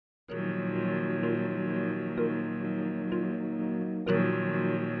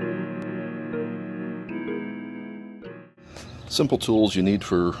Simple tools you need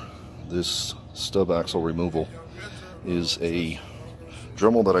for this stub axle removal is a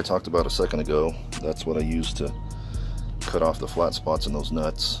Dremel that I talked about a second ago. That's what I use to cut off the flat spots in those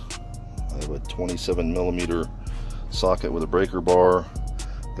nuts. I have a 27mm socket with a breaker bar,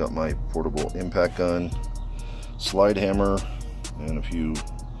 got my portable impact gun, slide hammer, and a few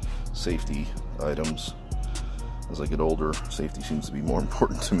safety items. As I get older, safety seems to be more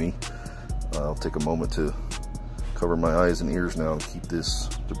important to me. I'll take a moment to cover my eyes and ears now to keep this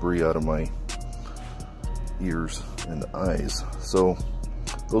debris out of my ears and eyes. So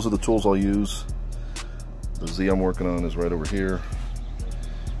those are the tools I'll use. The Z I'm working on is right over here.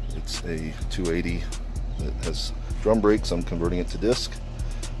 It's a 280 that has drum brakes. I'm converting it to disc,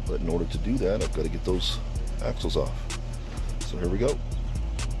 but in order to do that, I've got to get those axles off. So here we go.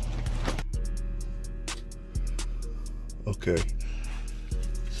 Okay,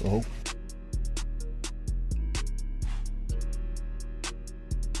 so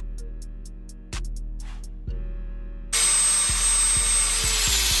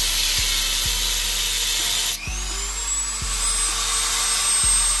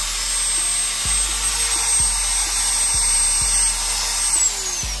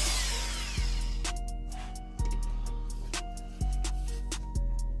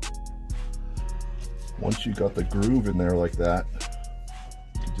once you got the groove in there like that,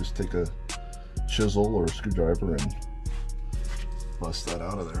 you can just take a chisel or a screwdriver and bust that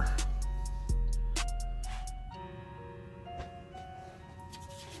out of there.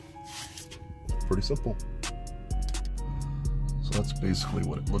 Pretty simple. So that's basically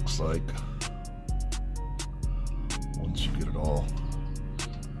what it looks like once you get it all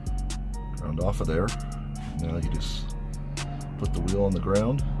ground off of there. Now you just put the wheel on the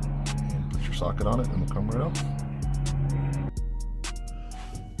ground, socket on it, and it'll come right off.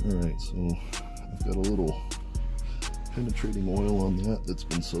 Alright, so I've got a little penetrating oil on that that's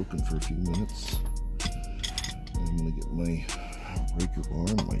been soaking for a few minutes. I'm going to get my breaker bar,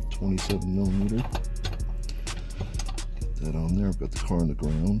 my 27mm. Get that on there. I've got the car on the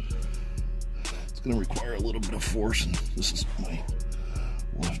ground. It's going to require a little bit of force, and this is my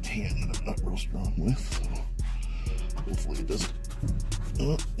left hand that I'm not real strong with, so hopefully it doesn't.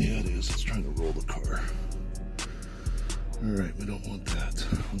 Oh, yeah, it is. It's trying to roll the car. Alright, we don't want that.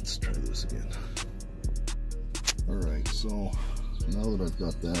 Let's try this again. Alright, so now that I've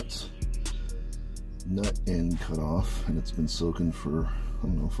got that nut end cut off, and it's been soaking for, I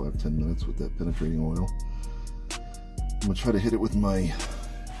don't know, 5-10 minutes with that penetrating oil, I'm going to try to hit it with my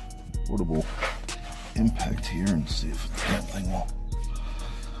portable impact here and see if the damn thing will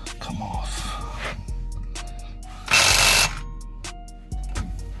come off.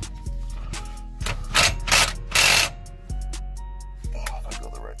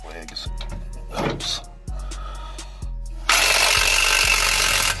 Oops.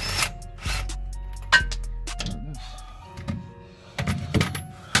 There it is.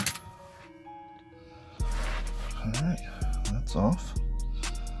 Alright, that's off.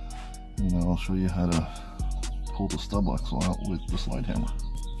 And now I'll show you how to pull the stub axle out with the slide hammer.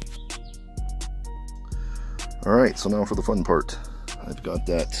 Alright, so now for the fun part. I've got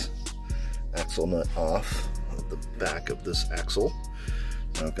that axle nut off of the back of this axle.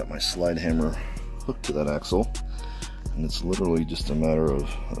 Now I've got my slide hammer hooked to that axle, and it's literally just a matter of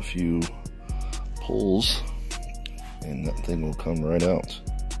a few pulls and that thing will come right out.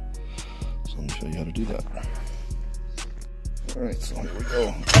 So let me show you how to do that. Alright, so here we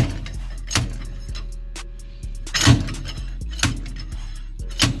go.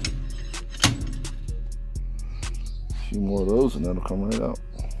 A few more of those and that'll come right out.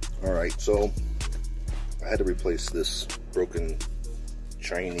 Alright, so I had to replace this broken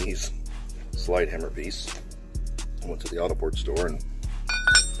Chinese slide hammer piece. I went to the Autoport store and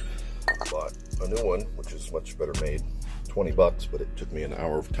bought a new one, which is much better made. $20, but it took me an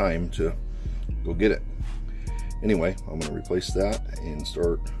hour of time to go get it. Anyway, I'm going to replace that and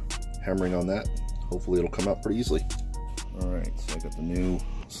start hammering on that. Hopefully it'll come out pretty easily. Alright, so I got the new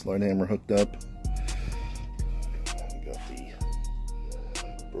slide hammer hooked up. I got the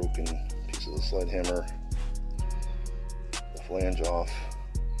broken piece of the slide hammer, the flange off.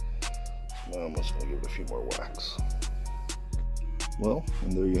 Now I'm just going to give it a few more whacks. Well,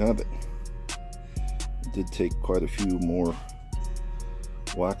 and there you have it. It did take quite a few more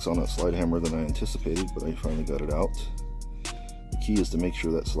whacks on that slide hammer than I anticipated, but I finally got it out. The key is to make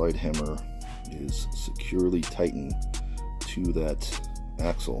sure that slide hammer is securely tightened to that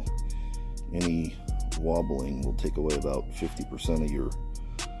axle. Any wobbling will take away about 50% of your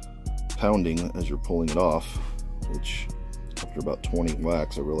pounding as you're pulling it off, which after about 20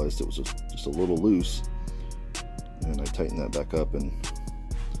 whacks I realized it was just a little loose. and I tightened that back up, and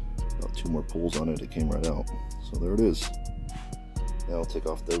about 2 more pulls on it, it came right out. So there it is. Now I'll take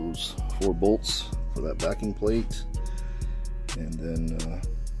off those 4 bolts for that backing plate, and then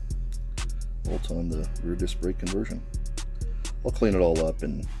bolt on the rear disc brake conversion. I'll clean it all up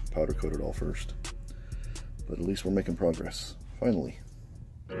and powder coat it all first, but at least we're making progress, finally.